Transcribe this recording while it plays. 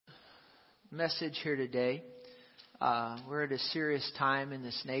message here today. We're at a serious time in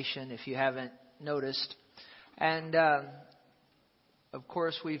this nation, if you haven't noticed. And, of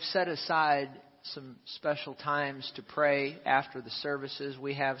course, we've set aside some special times to pray after the services.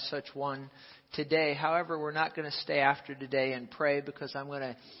 We have such one today. However, we're not going to stay after today and pray because I'm going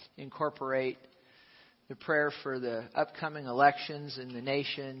to incorporate the prayer for the upcoming elections in the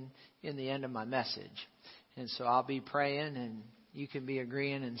nation in the end of my message. And so I'll be praying and you can be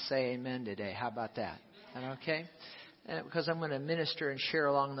agreeing and say amen today. How about that? Is that okay? Because I'm going to minister and share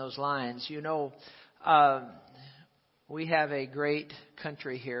along those lines. You know, we have a great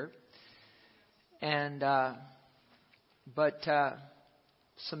country here. And, but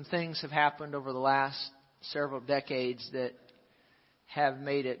some things have happened over the last several decades that have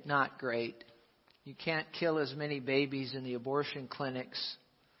made it not great. You can't kill as many babies in the abortion clinics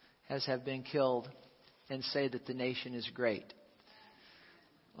as have been killed and say that the nation is great.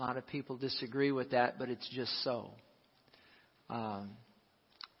 A lot of people disagree with that, but it's just so.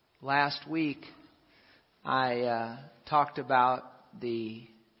 Last week, I talked about the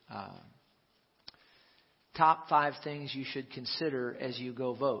top 5 things you should consider as you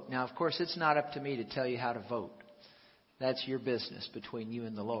go vote. Now, of course, it's not up to me to tell you how to vote. That's your business between you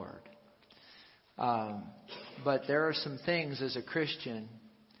and the Lord. But there are some things as a Christian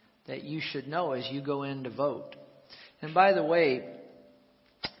that you should know as you go in to vote. And by the way,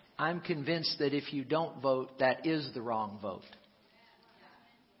 I'm convinced that if you don't vote, that is the wrong vote.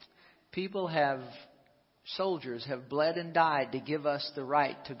 Soldiers have bled and died to give us the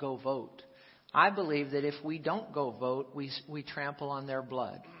right to go vote. I believe that if we don't go vote, we trample on their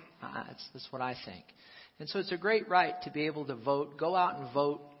blood. That's what I think. And so it's a great right to be able to vote. Go out and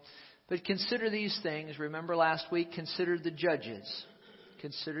vote. But consider these things. Remember last week, consider the judges.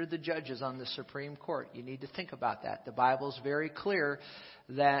 Consider the judges on the Supreme Court. You need to think about that. The Bible's very clear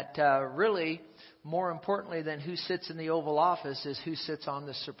that really, more importantly than who sits in the Oval Office is who sits on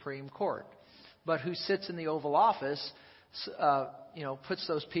the Supreme Court. But who sits in the Oval Office, puts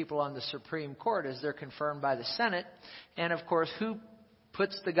those people on the Supreme Court as they're confirmed by the Senate. And, of course, who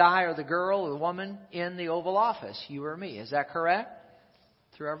puts the guy or the girl or the woman in the Oval Office? You or me. Is that correct?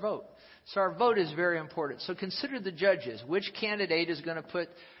 Through our vote. So our vote is very important. So consider the judges. Which candidate is going to put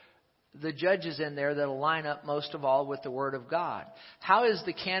the judges in there that will line up most of all with the Word of God? How is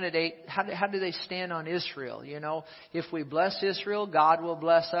the candidate, how do they stand on Israel? You know, if we bless Israel, God will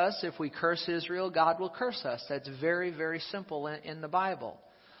bless us. If we curse Israel, God will curse us. That's very, very simple in the Bible.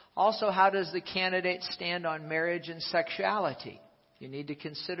 Also, how does the candidate stand on marriage and sexuality? You need to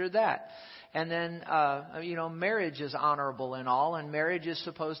consider that. And then, marriage is honorable and all, and marriage is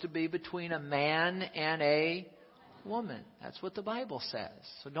supposed to be between a man and a woman. That's what the Bible says.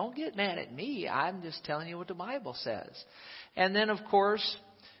 So don't get mad at me. I'm just telling you what the Bible says. And then, of course,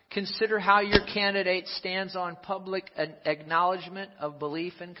 consider how your candidate stands on public acknowledgement of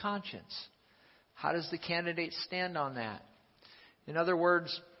belief and conscience. How does the candidate stand on that? In other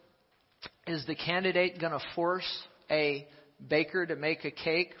words, is the candidate going to force a baker to make a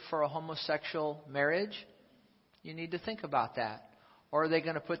cake for a homosexual marriage? You need to think about that. Or are they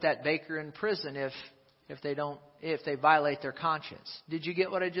going to put that baker in prison if they violate their conscience? Did you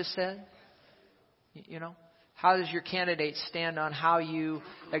get what I just said? You know, how does your candidate stand on how you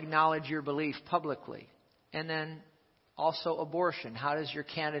acknowledge your belief publicly? And then also abortion. How does your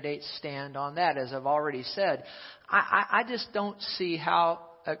candidate stand on that? As I've already said, I just don't see how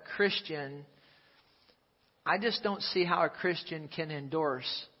a Christian can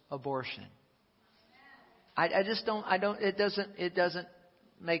endorse abortion. It doesn't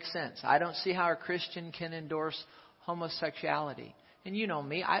make sense. I don't see how a Christian can endorse homosexuality. And you know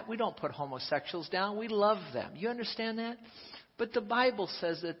me, we don't put homosexuals down. We love them. You understand that? But the Bible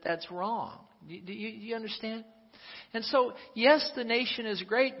says that that's wrong. Do you understand? And so, yes, the nation is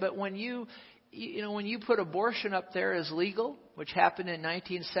great, but when you put abortion up there as legal, which happened in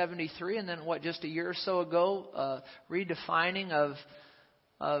 1973, and then just a year or so ago, redefining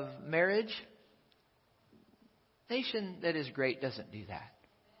of marriage, nation that is great doesn't do that.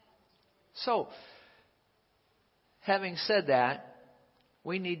 So, having said that,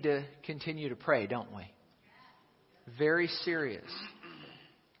 we need to continue to pray, don't we? Very serious.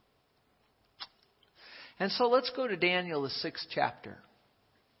 And so let's go to Daniel, the 6th chapter.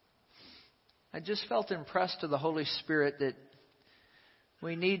 I just felt impressed to the Holy Spirit that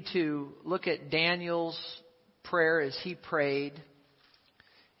we need to look at Daniel's prayer as he prayed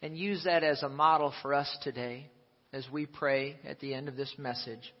and use that as a model for us today as we pray at the end of this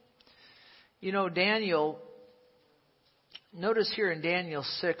message. You know, Daniel, notice here in Daniel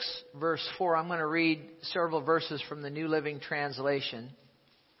 6, verse 4, I'm going to read several verses from the New Living Translation.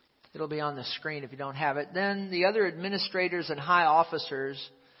 It'll be on the screen if you don't have it. Then the other administrators and high officers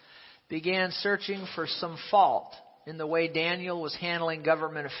began searching for some fault in the way Daniel was handling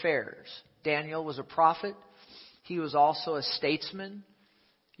government affairs. Daniel was a prophet. He was also a statesman.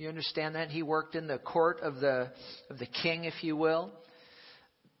 You understand that? He worked in the court of the king, if you will.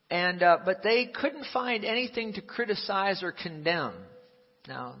 But they couldn't find anything to criticize or condemn.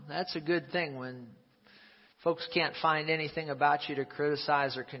 Now, that's a good thing when folks can't find anything about you to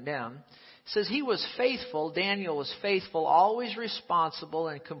criticize or condemn. It says he was faithful, Daniel was faithful, always responsible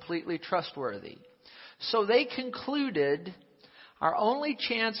and completely trustworthy. So they concluded our only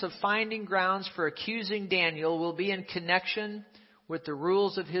chance of finding grounds for accusing Daniel will be in connection with the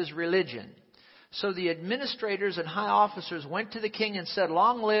rules of his religion. So the administrators and high officers went to the king and said,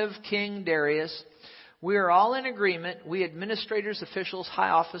 "Long live King Darius. We are all in agreement, we administrators, officials, high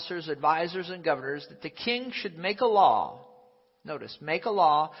officers, advisors, and governors, that the king should make a law." Notice, make a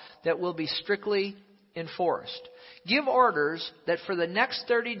law that will be strictly enforced. "Give orders that for the next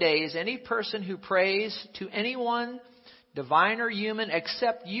 30 days, any person who prays to anyone, divine or human,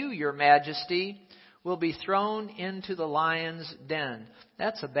 except you, your majesty, will be thrown into the lion's den."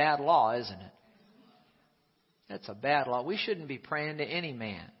 That's a bad law, isn't it? That's a bad law. We shouldn't be praying to any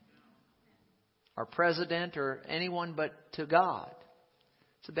man, or president, or anyone but to God.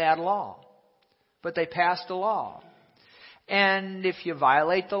 It's a bad law. But they passed a law. And if you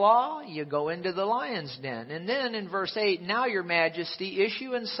violate the law, you go into the lion's den. And then in verse 8, "Now, your majesty,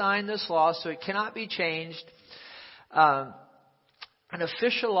 issue and sign this law so it cannot be changed. An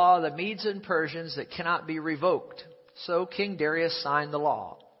official law of the Medes and Persians that cannot be revoked." So King Darius signed the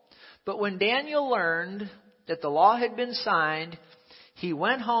law. But when Daniel learned that the law had been signed, he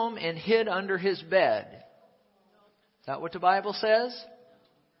went home and hid under his bed. Is that what the Bible says?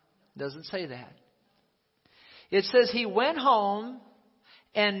 It doesn't say that. It says he went home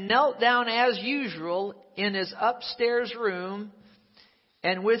and knelt down as usual in his upstairs room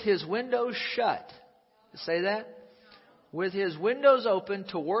and with his windows shut. Say that? With his windows open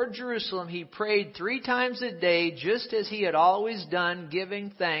toward Jerusalem, he prayed 3 times a day, just as he had always done, giving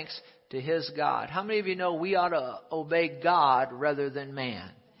thanks to his God. How many of you know we ought to obey God rather than man?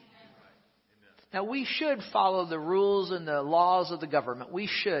 Now, we should follow the rules and the laws of the government. We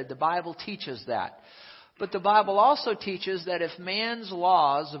should. The Bible teaches that. But the Bible also teaches that if man's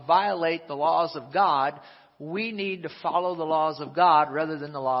laws violate the laws of God, we need to follow the laws of God rather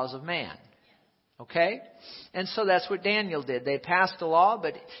than the laws of man. Okay? And so that's what Daniel did. They passed a law,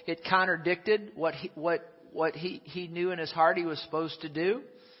 but it contradicted what he knew in his heart he was supposed to do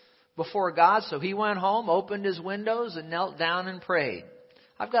before God. So he went home, opened his windows, and knelt down and prayed.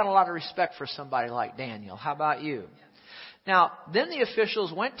 I've got a lot of respect for somebody like Daniel. How about you? Now, then the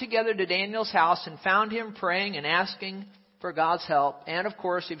officials went together to Daniel's house and found him praying and asking for God's help. And of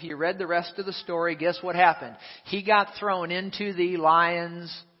course, if you read the rest of the story, guess what happened? He got thrown into the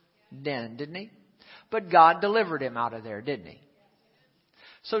lion's den, didn't he? But God delivered him out of there, didn't he?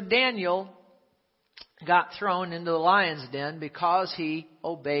 So Daniel got thrown into the lion's den because he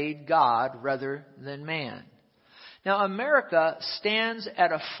obeyed God rather than man. Now, America stands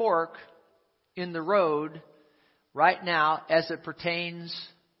at a fork in the road right now as it pertains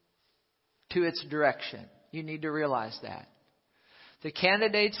to its direction. You need to realize that. The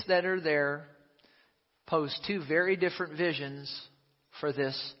candidates that are there pose 2 very different visions for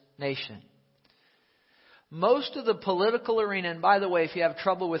this nation. Most of the political arena, and by the way, if you have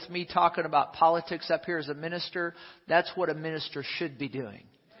trouble with me talking about politics up here as a minister, that's what a minister should be doing. Amen.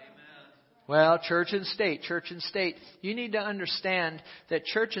 Well, church and state. You need to understand that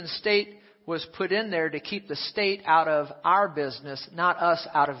church and state was put in there to keep the state out of our business, not us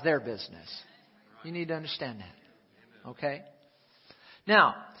out of their business. You need to understand that. Okay?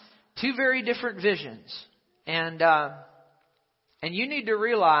 Now, 2 very different visions. And you need to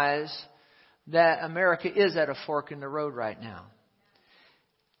realize that America is at a fork in the road right now.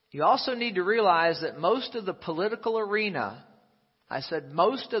 You also need to realize that most of the political arena, I said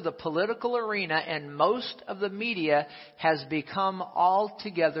most of the political arena and most of the media has become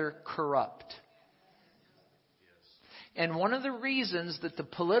altogether corrupt. And one of the reasons that the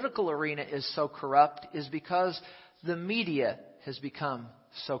political arena is so corrupt is because the media has become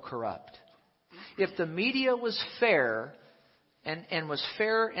so corrupt. If the media was fair, and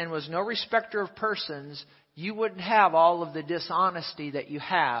was no respecter of persons, you wouldn't have all of the dishonesty that you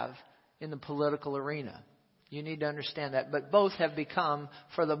have in the political arena. You need to understand that. But both have become,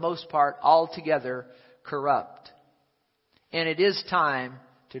 for the most part, altogether corrupt. And it is time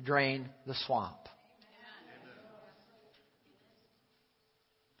to drain the swamp.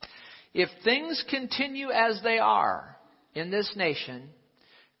 If things continue as they are in this nation,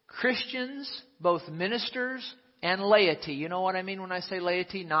 Christians, both ministers and laity, you know what I mean when I say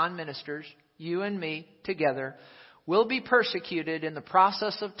laity, non-ministers, you and me together, will be persecuted in the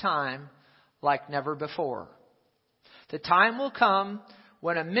process of time like never before. The time will come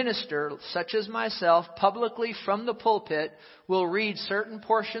when a minister, such as myself, publicly from the pulpit, will read certain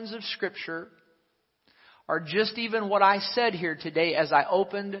portions of Scripture, or just even what I said here today as I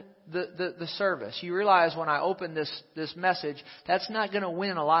opened the service. You realize when I opened this message, that's not going to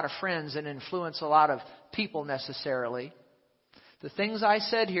win a lot of friends and influence a lot of people necessarily. The things I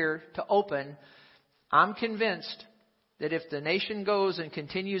said here to open, I'm convinced that if the nation goes and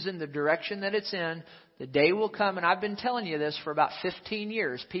continues in the direction that it's in, the day will come, and I've been telling you this for about 15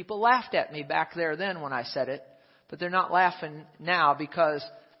 years. People laughed at me back there then when I said it, but they're not laughing now because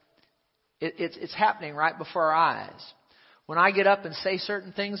it's happening right before our eyes. When I get up and say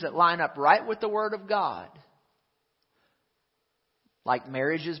certain things that line up right with the Word of God, like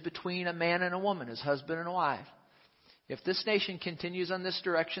marriages between a man and a woman, as husband and a wife, if this nation continues on this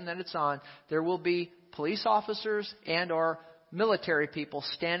direction that it's on, there will be police officers and or military people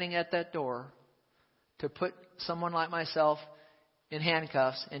standing at that door to put someone like myself in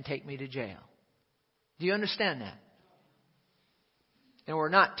handcuffs and take me to jail. Do you understand that? And we're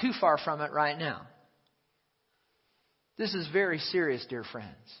not too far from it right now. This is very serious, dear friends,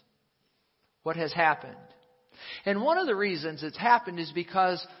 what has happened. And one of the reasons it's happened is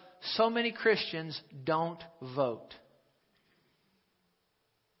because so many Christians don't vote.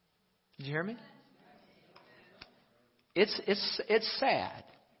 Did you hear me? It's sad.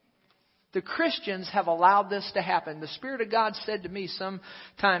 The Christians have allowed this to happen. The Spirit of God said to me some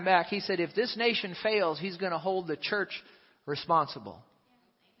time back, He said, if this nation fails, He's going to hold the church responsible.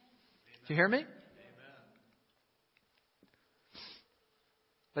 Did you hear me?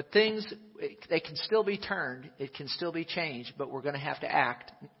 But things, they can still be turned. It can still be changed. But we're going to have to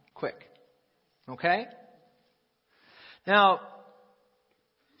act quick. Okay? Now,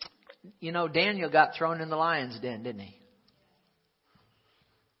 you know, Daniel got thrown in the lion's den, didn't he?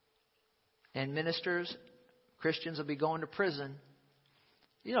 And ministers, Christians will be going to prison.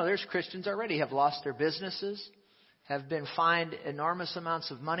 You know, there's Christians already have lost their businesses, have been fined enormous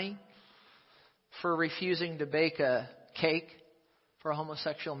amounts of money for refusing to bake a cake for a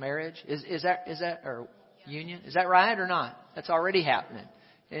homosexual marriage. Is that or union? Is that right or not? That's already happening.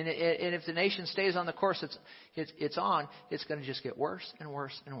 And if the nation stays on the course it's on, it's going to just get worse and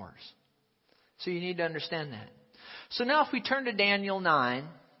worse and worse. So you need to understand that. So now if we turn to Daniel 9,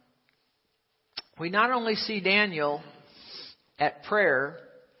 we not only see Daniel at prayer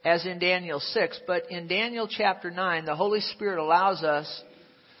as in Daniel 6, but in Daniel chapter 9, the Holy Spirit allows us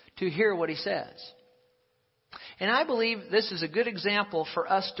to hear what he says. And I believe this is a good example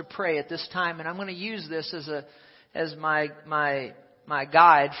for us to pray at this time, and I'm going to use this as my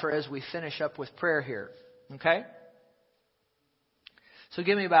guide for as we finish up with prayer here. Okay? So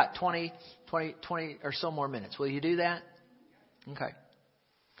give me about 20 or so more minutes. Will you do that? Okay.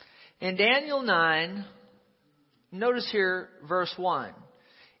 In Daniel 9, notice here verse 1.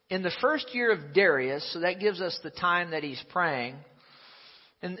 In the first year of Darius, so that gives us the time that he's praying.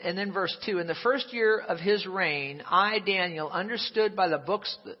 And then verse 2, in the first year of his reign, I, Daniel, understood by the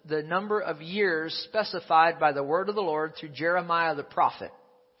books the number of years specified by the word of the Lord through Jeremiah the prophet,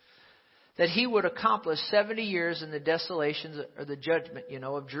 that he would accomplish 70 years in the desolations or the judgment,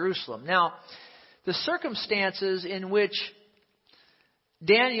 of Jerusalem. Now, the circumstances in which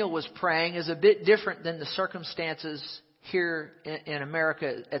Daniel was praying is a bit different than the circumstances here in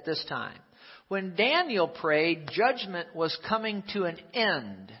America at this time. When Daniel prayed, judgment was coming to an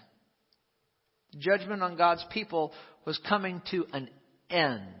end. Judgment on God's people was coming to an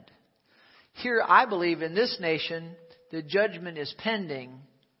end. Here, I believe in this nation, the judgment is pending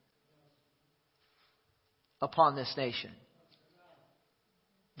upon this nation.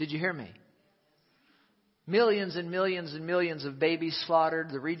 Did you hear me? Millions and millions and millions of babies slaughtered,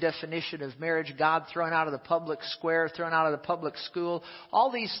 the redefinition of marriage, God thrown out of the public square, thrown out of the public school.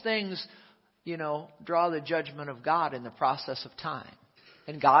 All these things, draw the judgment of God in the process of time.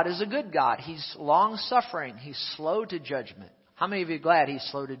 And God is a good God. He's long-suffering. He's slow to judgment. How many of you are glad He's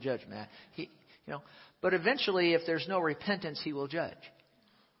slow to judgment? But eventually, if there's no repentance, He will judge.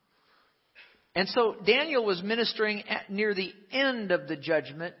 And so Daniel was ministering near the end of the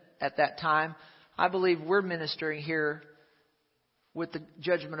judgment at that time. I believe we're ministering here with the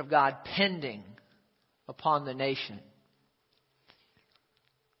judgment of God pending upon the nation.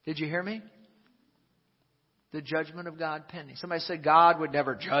 Did you hear me? The judgment of God pending. Somebody said God would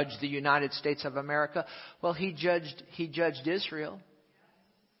never judge the United States of America. Well, He judged Israel.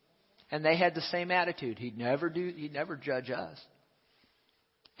 And they had the same attitude. He'd never judge us.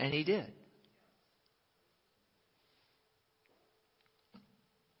 And he did.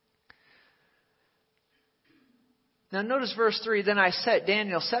 Now notice verse 3, then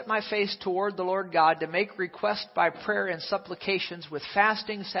Daniel set my face toward the Lord God to make request by prayer and supplications with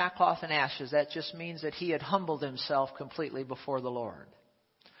fasting, sackcloth, and ashes. That just means that he had humbled himself completely before the Lord.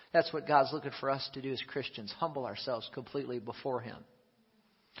 That's what God's looking for us to do as Christians, humble ourselves completely before Him.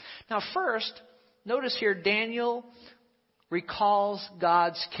 Now first, notice here Daniel recalls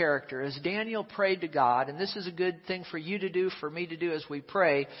God's character. As Daniel prayed to God, and this is a good thing for you to do, for me to do as we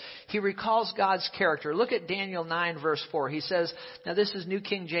pray, he recalls God's character. Look at Daniel 9 verse 4. He says, now this is New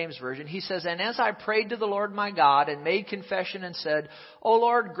King James Version. He says, and as I prayed to the Lord my God and made confession and said, O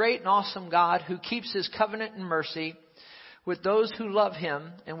Lord, great and awesome God, who keeps His covenant and mercy with those who love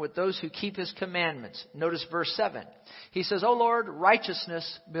Him and with those who keep His commandments. Notice verse 7. He says, O Lord,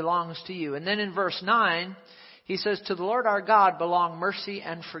 righteousness belongs to you. And then in verse 9, he says, to the Lord our God belong mercy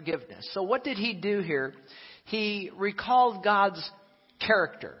and forgiveness. So what did he do here? He recalled God's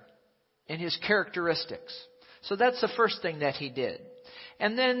character and His characteristics. So that's the first thing that he did.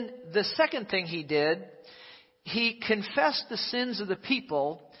 And then the second thing he did, he confessed the sins of the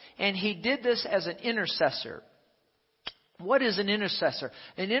people, and he did this as an intercessor. What is an intercessor?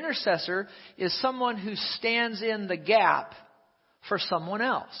 An intercessor is someone who stands in the gap for someone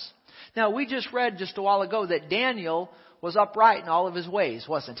else. Now, we just read just a while ago that Daniel was upright in all of his ways,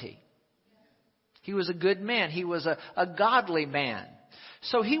 wasn't he? He was a good man. He was a godly man.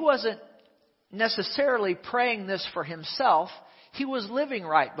 So he wasn't necessarily praying this for himself. He was living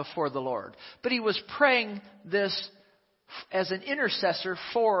right before the Lord. But he was praying this as an intercessor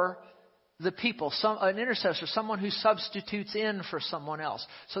for the people. An intercessor, someone who substitutes in for someone else.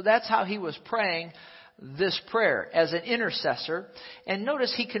 So that's how he was praying this prayer, as an intercessor. And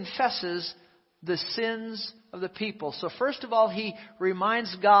notice he confesses the sins of the people. So first of all, he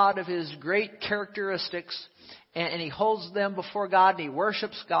reminds God of His great characteristics, and he holds them before God, and he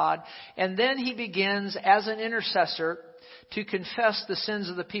worships God. And then he begins, as an intercessor, to confess the sins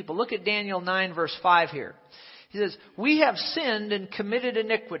of the people. Look at Daniel 9 verse 5 here. He says, we have sinned and committed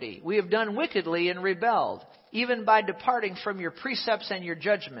iniquity. We have done wickedly and rebelled, even by departing from your precepts and your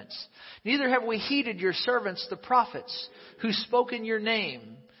judgments. Neither have we heeded your servants, the prophets, who spoke in your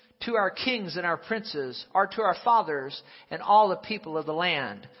name to our kings and our princes, or to our fathers and all the people of the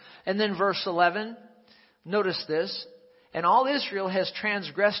land. And then verse 11, notice this. And all Israel has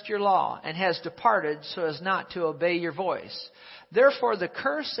transgressed your law and has departed so as not to obey your voice. Therefore the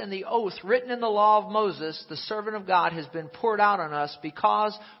curse and the oath written in the law of Moses, the servant of God, has been poured out on us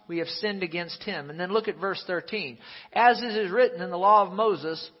because we have sinned against him. And then look at verse 13. As it is written in the law of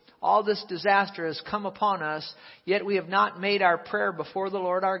Moses, all this disaster has come upon us, yet we have not made our prayer before the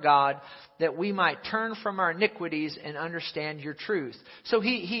Lord our God, that we might turn from our iniquities and understand your truth. So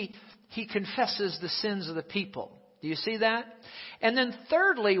he confesses the sins of the people. Do you see that? And then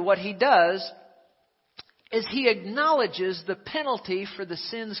thirdly, what he does is he acknowledges the penalty for the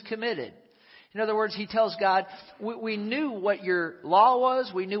sins committed. In other words, he tells God, we knew what your law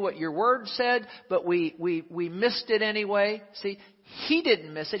was, we knew what your word said, but we missed it anyway. See, he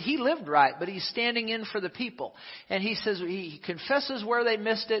didn't miss it. He lived right, but he's standing in for the people. And he says, he confesses where they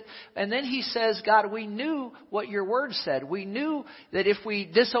missed it. And then he says, God, we knew what your word said. We knew that if we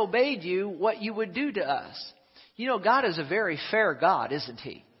disobeyed you, what you would do to us. You know, God is a very fair God, isn't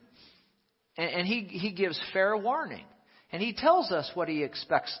He? And He gives fair warning. And He tells us what He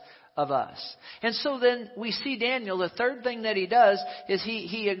expects of us. And so then we see Daniel, the third thing that he does is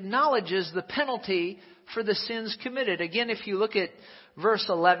he acknowledges the penalty for the sins committed. Again, if you look at verse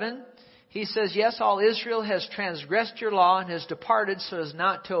 11, he says, yes, all Israel has transgressed your law and has departed so as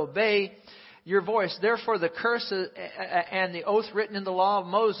not to obey your voice. Therefore, the curse and the oath written in the law of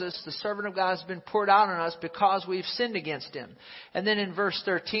Moses, the servant of God, has been poured out on us because we've sinned against him. And then in verse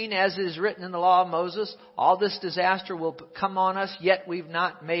 13, as it is written in the law of Moses, all this disaster will come on us, yet we've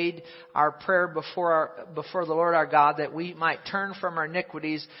not made our prayer before the Lord our God, that we might turn from our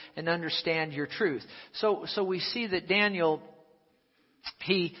iniquities and understand your truth. So we see that Daniel,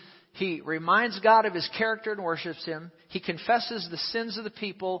 he reminds God of his character and worships him. He confesses the sins of the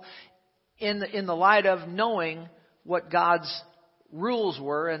people in the light of knowing what God's rules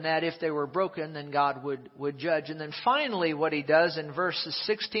were, and that if they were broken, then God would judge. And then finally what he does in verses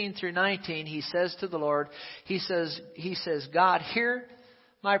 16 through 19, he says to the Lord, he says, God, hear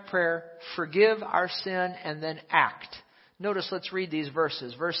my prayer, forgive our sin, and then act. Notice, let's read these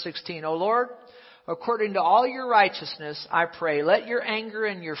verses. Verse 16, O Lord, according to all your righteousness, I pray, let your anger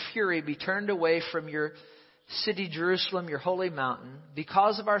and your fury be turned away from your city Jerusalem, your holy mountain,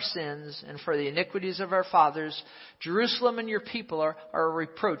 because of our sins and for the iniquities of our fathers, Jerusalem and your people are a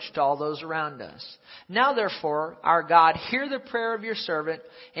reproach to all those around us. Now therefore, our God, hear the prayer of your servant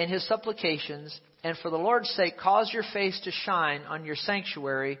and his supplications, and for the Lord's sake, cause your face to shine on your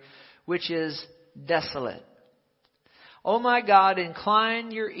sanctuary, which is desolate. O my God,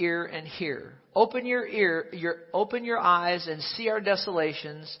 incline your ear and hear. Open your eyes and see our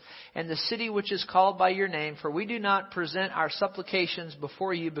desolations and the city which is called by your name, for we do not present our supplications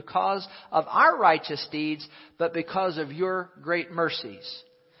before you because of our righteous deeds, but because of your great mercies.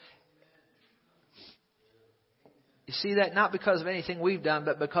 You see that? Not because of anything we've done,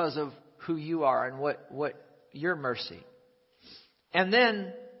 but because of who you are and what your mercy. And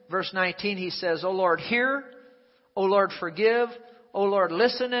then, verse 19, he says, O Lord, hear. O Lord, forgive. O Lord,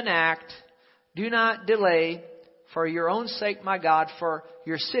 listen and act. Do not delay, for your own sake, my God, for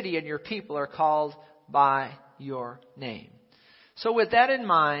your city and your people are called by your name. So with that in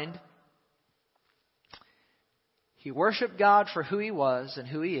mind, he worshiped God for who he was and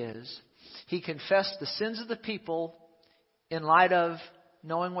who he is. He confessed the sins of the people in light of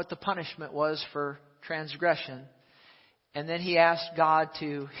knowing what the punishment was for transgression. And then he asked God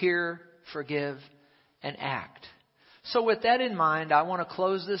to hear, forgive, and act. So with that in mind, I want to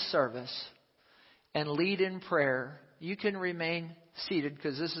close this service and lead in prayer. You can remain seated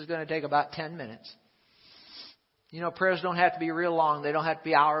because this is going to take about 10 minutes. You know, prayers don't have to be real long. They don't have to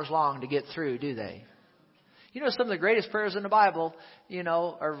be hours long to get through, do they? You know, some of the greatest prayers in the Bible,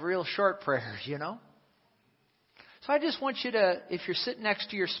 are real short prayers, So I just want you to, if you're sitting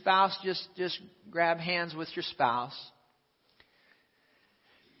next to your spouse, just grab hands with your spouse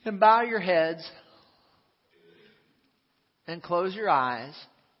and bow your heads and close your eyes.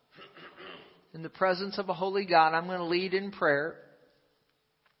 In the presence of a holy God, I'm going to lead in prayer.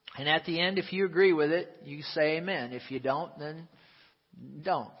 And at the end, if you agree with it, you say amen. If you don't, then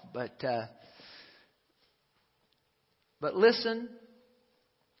don't. But listen.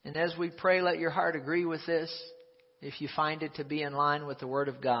 And as we pray, let your heart agree with this if you find it to be in line with the Word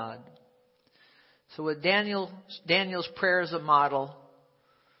of God. So with Daniel's prayer as a model,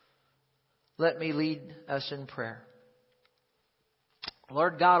 let me lead us in prayer.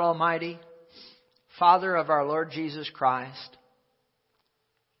 Lord God Almighty, Father of our Lord Jesus Christ,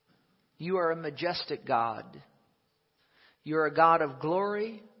 you are a majestic God. You are a God of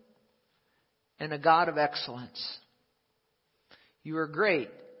glory and a God of excellence. You are great,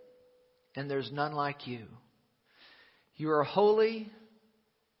 and there's none like you. You are holy,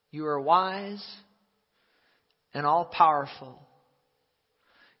 you are wise, and all-powerful.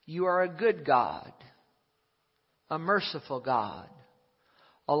 You are a good God, a merciful God,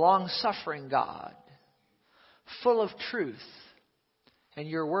 a long-suffering God, full of truth, and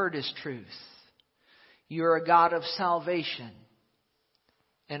your word is truth. You are a God of salvation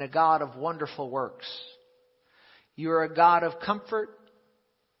and a God of wonderful works. You are a God of comfort,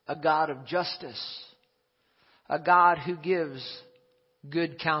 a God of justice, a God who gives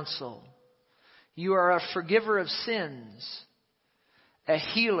good counsel. You are a forgiver of sins, a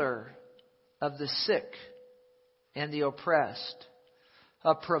healer of the sick and the oppressed,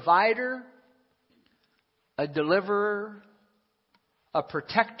 a provider, a deliverer, a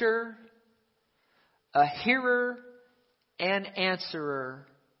protector, a hearer and answerer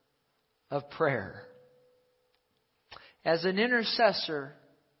of prayer. As an intercessor,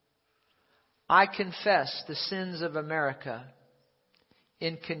 I confess the sins of America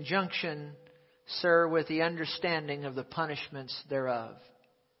in conjunction, sir, with the understanding of the punishments thereof.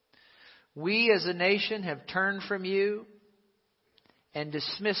 We as a nation have turned from you and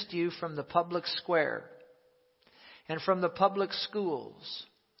dismissed you from the public square and from the public schools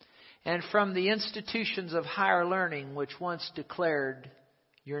and from the institutions of higher learning which once declared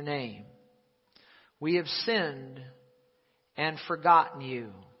your name. We have sinned and forgotten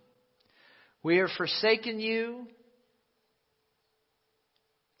you. We have forsaken you,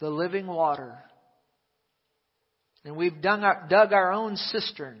 the living water. And we've dug our own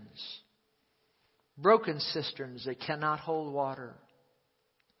cisterns, broken cisterns that cannot hold water.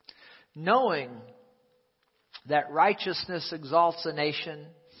 Knowing that righteousness exalts a nation,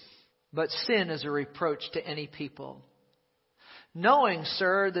 but sin is a reproach to any people. Knowing,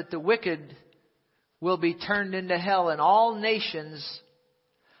 sir, that the wicked will be turned into hell in all nations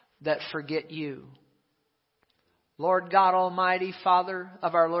that forget you. Lord God Almighty, Father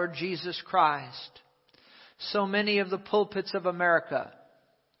of our Lord Jesus Christ, so many of the pulpits of America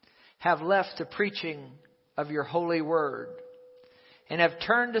have left the preaching of your holy word and have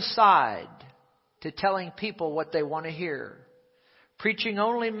turned aside to telling people what they want to hear, preaching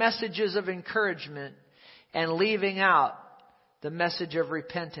only messages of encouragement and leaving out the message of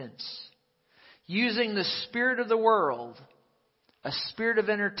repentance. Using the spirit of the world, a spirit of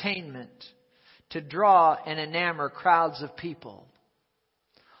entertainment, to draw and enamor crowds of people.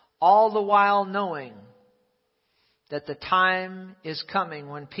 All the while knowing that the time is coming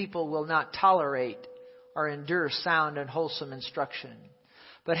when people will not tolerate or endure sound and wholesome instruction,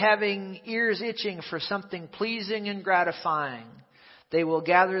 but having ears itching for something pleasing and gratifying, they will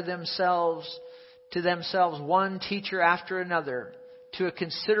gather to themselves one teacher after another, to a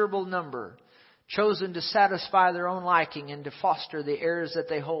considerable number, chosen to satisfy their own liking and to foster the errors that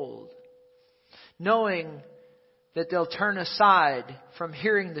they hold. Knowing that they'll turn aside from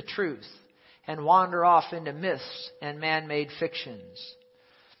hearing the truth and wander off into myths and man-made fictions.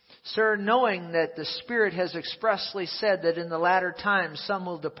 Sir, knowing that the Spirit has expressly said that in the latter times some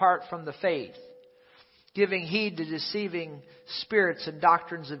will depart from the faith, giving heed to deceiving spirits and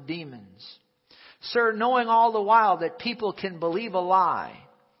doctrines of demons. Sir, knowing all the while that people can believe a lie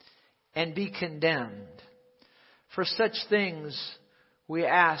and be condemned. For such things we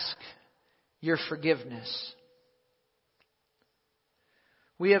ask your forgiveness.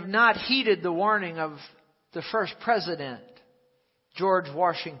 We have not heeded the warning of the first president, George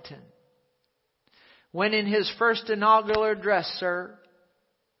Washington, when in his first inaugural address, sir,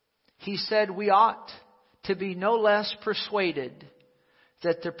 he said we ought to be no less persuaded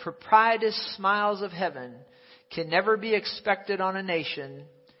that the propitious smiles of heaven can never be expected on a nation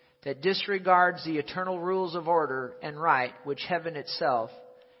that disregards the eternal rules of order and right which heaven itself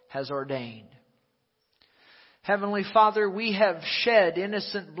has ordained. Heavenly Father, we have shed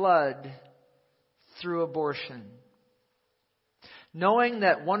innocent blood through abortion, knowing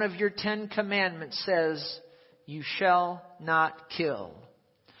that one of your 10 commandments says, you shall not kill.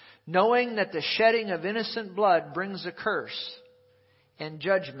 Knowing that the shedding of innocent blood brings a curse and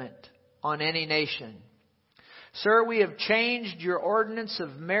judgment on any nation. Sir, we have changed your ordinance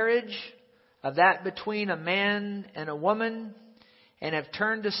of marriage, of that between a man and a woman, and have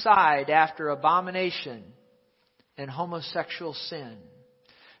turned aside after abomination and homosexual sin.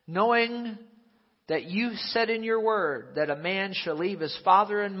 Knowing that you said in your word that a man shall leave his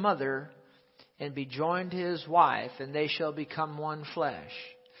father and mother and be joined to his wife, and they shall become one flesh.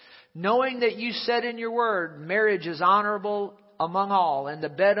 Knowing that you said in your word marriage is honorable among all, and the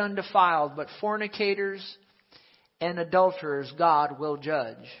bed undefiled, but fornicators and adulterers God will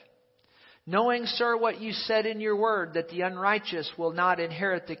judge. Knowing, sir, what you said in your word, that the unrighteous will not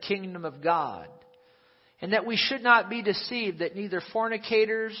inherit the kingdom of God, and that we should not be deceived, that neither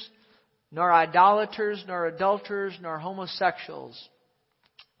fornicators, nor idolaters, nor adulterers, nor homosexuals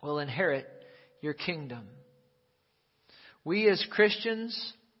will inherit your kingdom. We as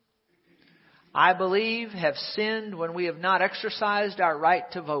Christians, I believe, have sinned when we have not exercised our right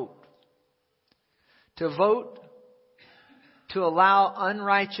to vote. To vote, to allow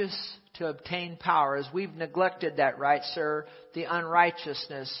unrighteous to obtain power. As we've neglected that right, sir, the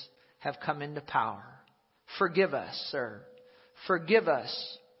unrighteousness have come into power. Forgive us, sir. Forgive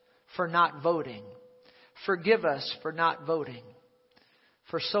us for not voting. Forgive us for not voting.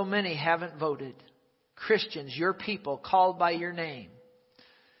 For so many haven't voted. Christians, your people called by your name,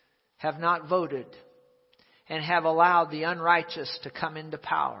 have not voted and have allowed the unrighteous to come into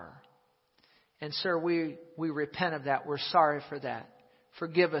power. And sir, we repent of that. We're sorry for that.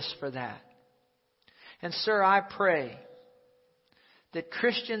 Forgive us for that. And sir, I pray that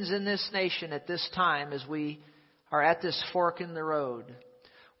Christians in this nation at this time, as we are at this fork in the road,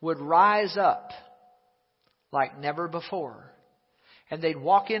 would rise up like never before. And they'd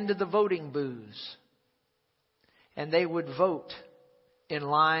walk into the voting booths and they would vote in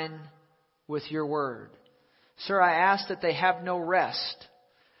line with your word. Sir, I ask that they have no rest,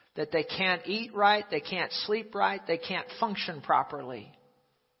 that they can't eat right, they can't sleep right, they can't function properly.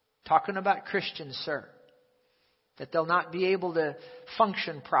 Talking about Christians, sir. That they'll not be able to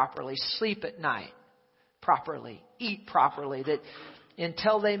function properly, sleep at night properly, eat properly, that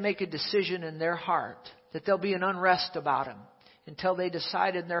until they make a decision in their heart, that there'll be an unrest about them until they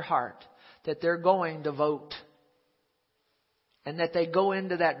decide in their heart that they're going to vote. And that they go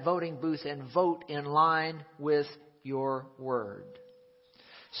into that voting booth and vote in line with your word.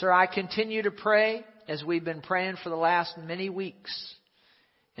 Sir, I continue to pray as we've been praying for the last many weeks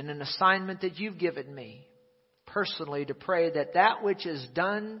in an assignment that you've given me personally to pray that which is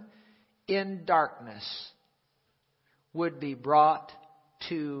done in darkness would be brought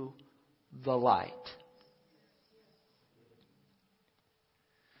to the light.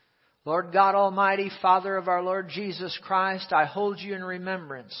 Lord God Almighty, Father of our Lord Jesus Christ, I hold you in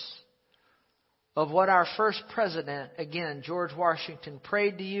remembrance of what our first president, again, George Washington,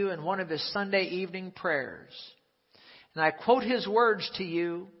 prayed to you in one of his Sunday evening prayers. And I quote his words to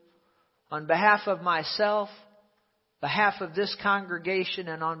you on behalf of myself, behalf of this congregation,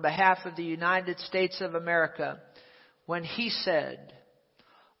 and on behalf of the United States of America, when he said,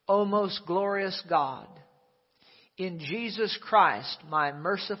 "O most glorious God, in Jesus Christ, my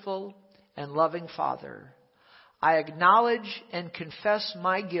merciful and loving Father, I acknowledge and confess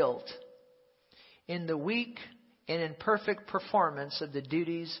my guilt in the weak and imperfect performance of the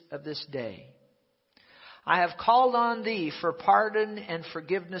duties of this day. I have called on Thee for pardon and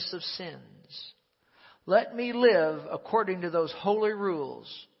forgiveness of sins. Let me live according to those holy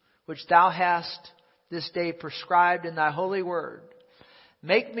rules which Thou hast this day prescribed in Thy holy word.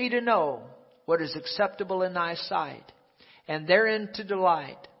 Make me to know what is acceptable in Thy sight, and therein to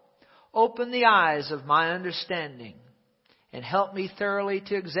delight. Open the eyes of my understanding, and help me thoroughly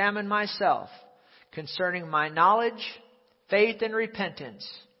to examine myself concerning my knowledge, faith, and repentance.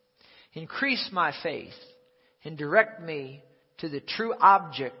 Increase my faith, and direct me to the true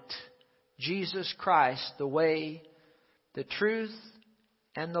object, Jesus Christ, the way, the truth,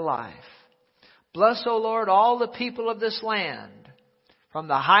 and the life. Bless, O Lord, all the people of this land, from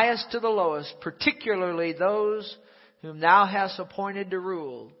the highest to the lowest, particularly those whom Thou hast appointed to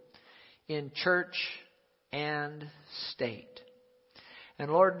rule in church and state. And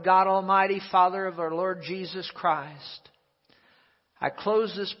Lord God Almighty, Father of our Lord Jesus Christ, I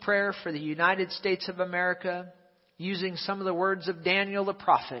close this prayer for the United States of America using some of the words of Daniel the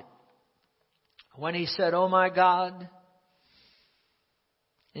prophet when he said, "O my God,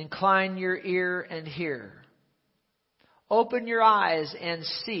 incline your ear and hear. Open your eyes and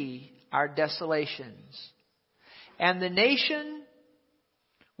see our desolations. And the nation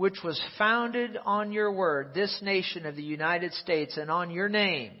which was founded on your word, this nation of the United States, and on your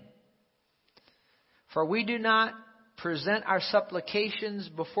name. For we do not present our supplications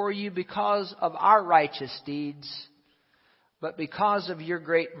before you because of our righteous deeds, but because of your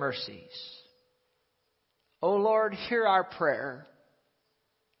great mercies. O Lord, hear our prayer.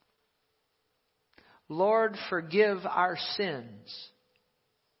 Lord, forgive our sins,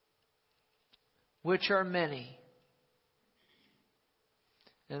 which are many.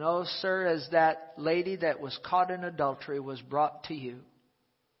 And oh, sir, as that lady that was caught in adultery was brought to you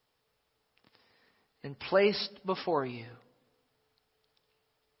and placed before you,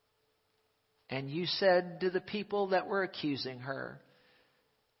 and you said to the people that were accusing her,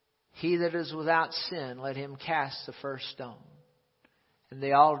 "He that is without sin, let him cast the first stone." And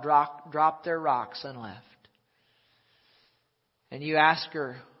they all dropped their rocks and left. And you asked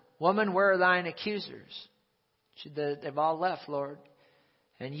her, "Woman, where are thine accusers?" She said, "They've all left, Lord."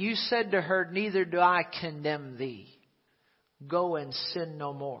 And you said to her, "Neither do I condemn thee. Go and sin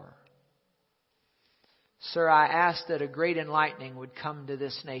no more." Sir, I ask that a great enlightening would come to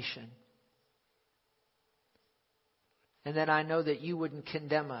this nation. And that I know that you wouldn't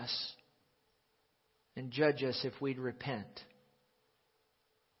condemn us and judge us if we'd repent.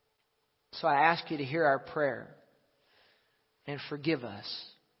 So I ask you to hear our prayer and forgive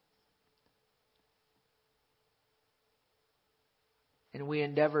us. And we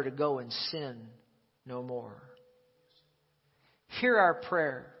endeavor to go and sin no more. Hear our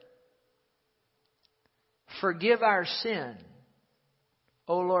prayer. Forgive our sin.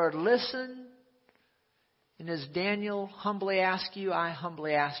 O Lord, listen. And as Daniel humbly asked you, I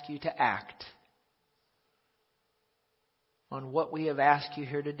humbly ask you to act on what we have asked you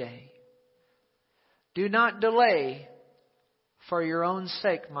here today. Do not delay for your own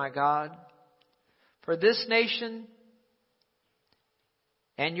sake, my God, for this nation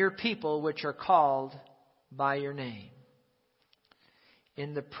and your people which are called by your name.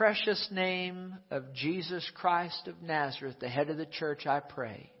 In the precious name of Jesus Christ of Nazareth, the head of the church, I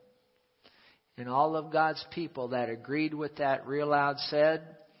pray. And all of God's people that agreed with that real loud said,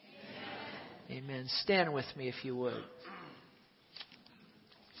 Amen. Amen. Stand with me if you would.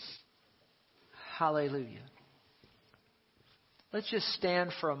 Hallelujah. Let's just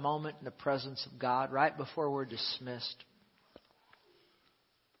stand for a moment in the presence of God right before we're dismissed.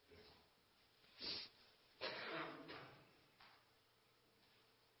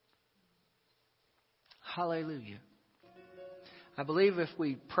 Hallelujah. I believe if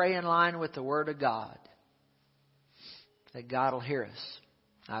we pray in line with the Word of God, that God will hear us.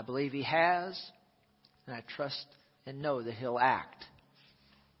 I believe He has, and I trust and know that He'll act.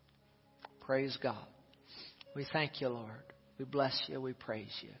 Praise God. We thank you, Lord. We bless you. We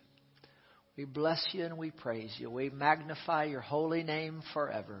praise you. We bless you and we praise you. We magnify your holy name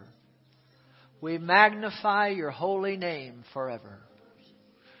forever. We magnify your holy name forever.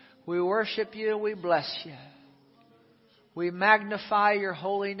 We worship you. We bless you. We magnify your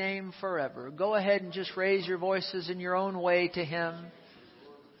holy name forever. Go ahead and just raise your voices in your own way to Him.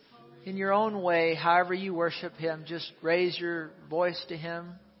 In your own way, however you worship Him, just raise your voice to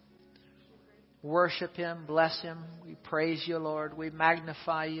Him. Worship Him. Bless Him. We praise you, Lord. We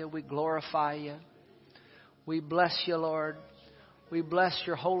magnify you. We glorify you. We bless you, Lord. We bless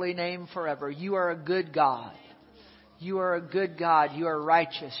your holy name forever. You are a good God. You are a good God. You are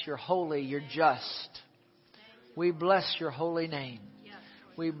righteous. You're holy. You're just. We bless your holy name.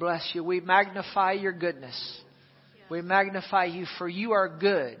 We bless you. We magnify your goodness. We magnify you, for you are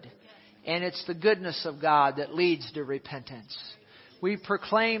good. And it's the goodness of God that leads to repentance. We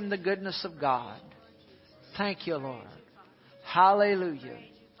proclaim the goodness of God. Thank you, Lord. Hallelujah.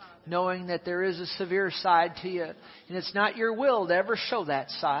 Knowing that there is a severe side to you. And it's not your will to ever show that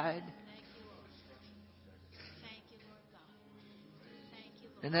side.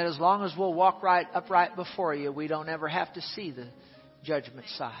 And that as long as we'll walk right upright before you, we don't ever have to see the judgment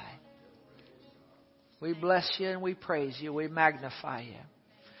side. We bless you and we praise you. We magnify you.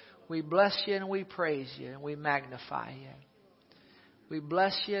 We bless you and we praise you and we magnify you. We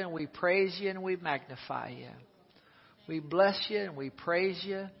bless you and we praise you and we magnify you. We bless you and we praise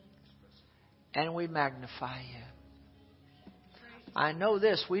you and we magnify you. I know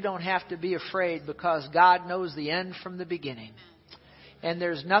this, we don't have to be afraid because God knows the end from the beginning. And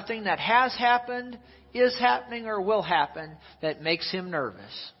there's nothing that has happened, is happening, or will happen that makes Him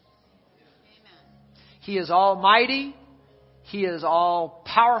nervous. He is almighty. He is all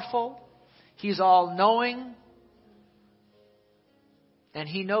powerful. He's all knowing. And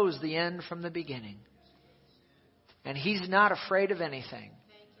He knows the end from the beginning. And He's not afraid of anything.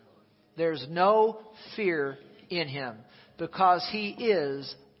 There's no fear in Him because He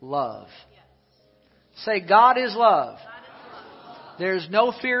is love. Say, God is love. There's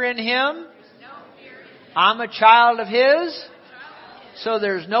no fear in Him. I'm a child of His. So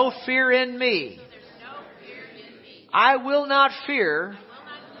there's no fear in me. I will not fear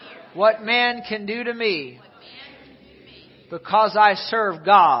what man can do to me because I serve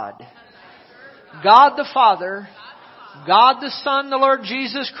God. God the Father, God the Son, the Lord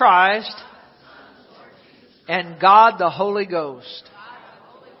Jesus Christ, and God the Holy Ghost.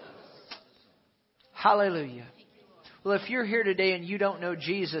 Hallelujah. Well, if you're here today and you don't know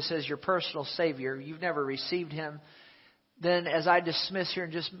Jesus as your personal Savior, you've never received Him, then as I dismiss here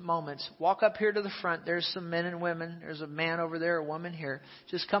in just moments, walk up here to the front. There's some men and women. There's a man over there, a woman here.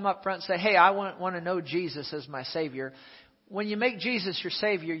 Just come up front and say, hey, I want to know Jesus as my Savior. When you make Jesus your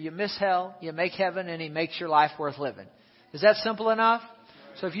Savior, you miss hell, you make heaven, and He makes your life worth living. Is that simple enough?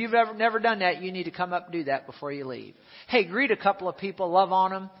 So if you've never done that, you need to come up and do that before you leave. Hey, greet a couple of people, love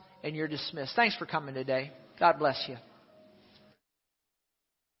on them, and you're dismissed. Thanks for coming today. God bless you.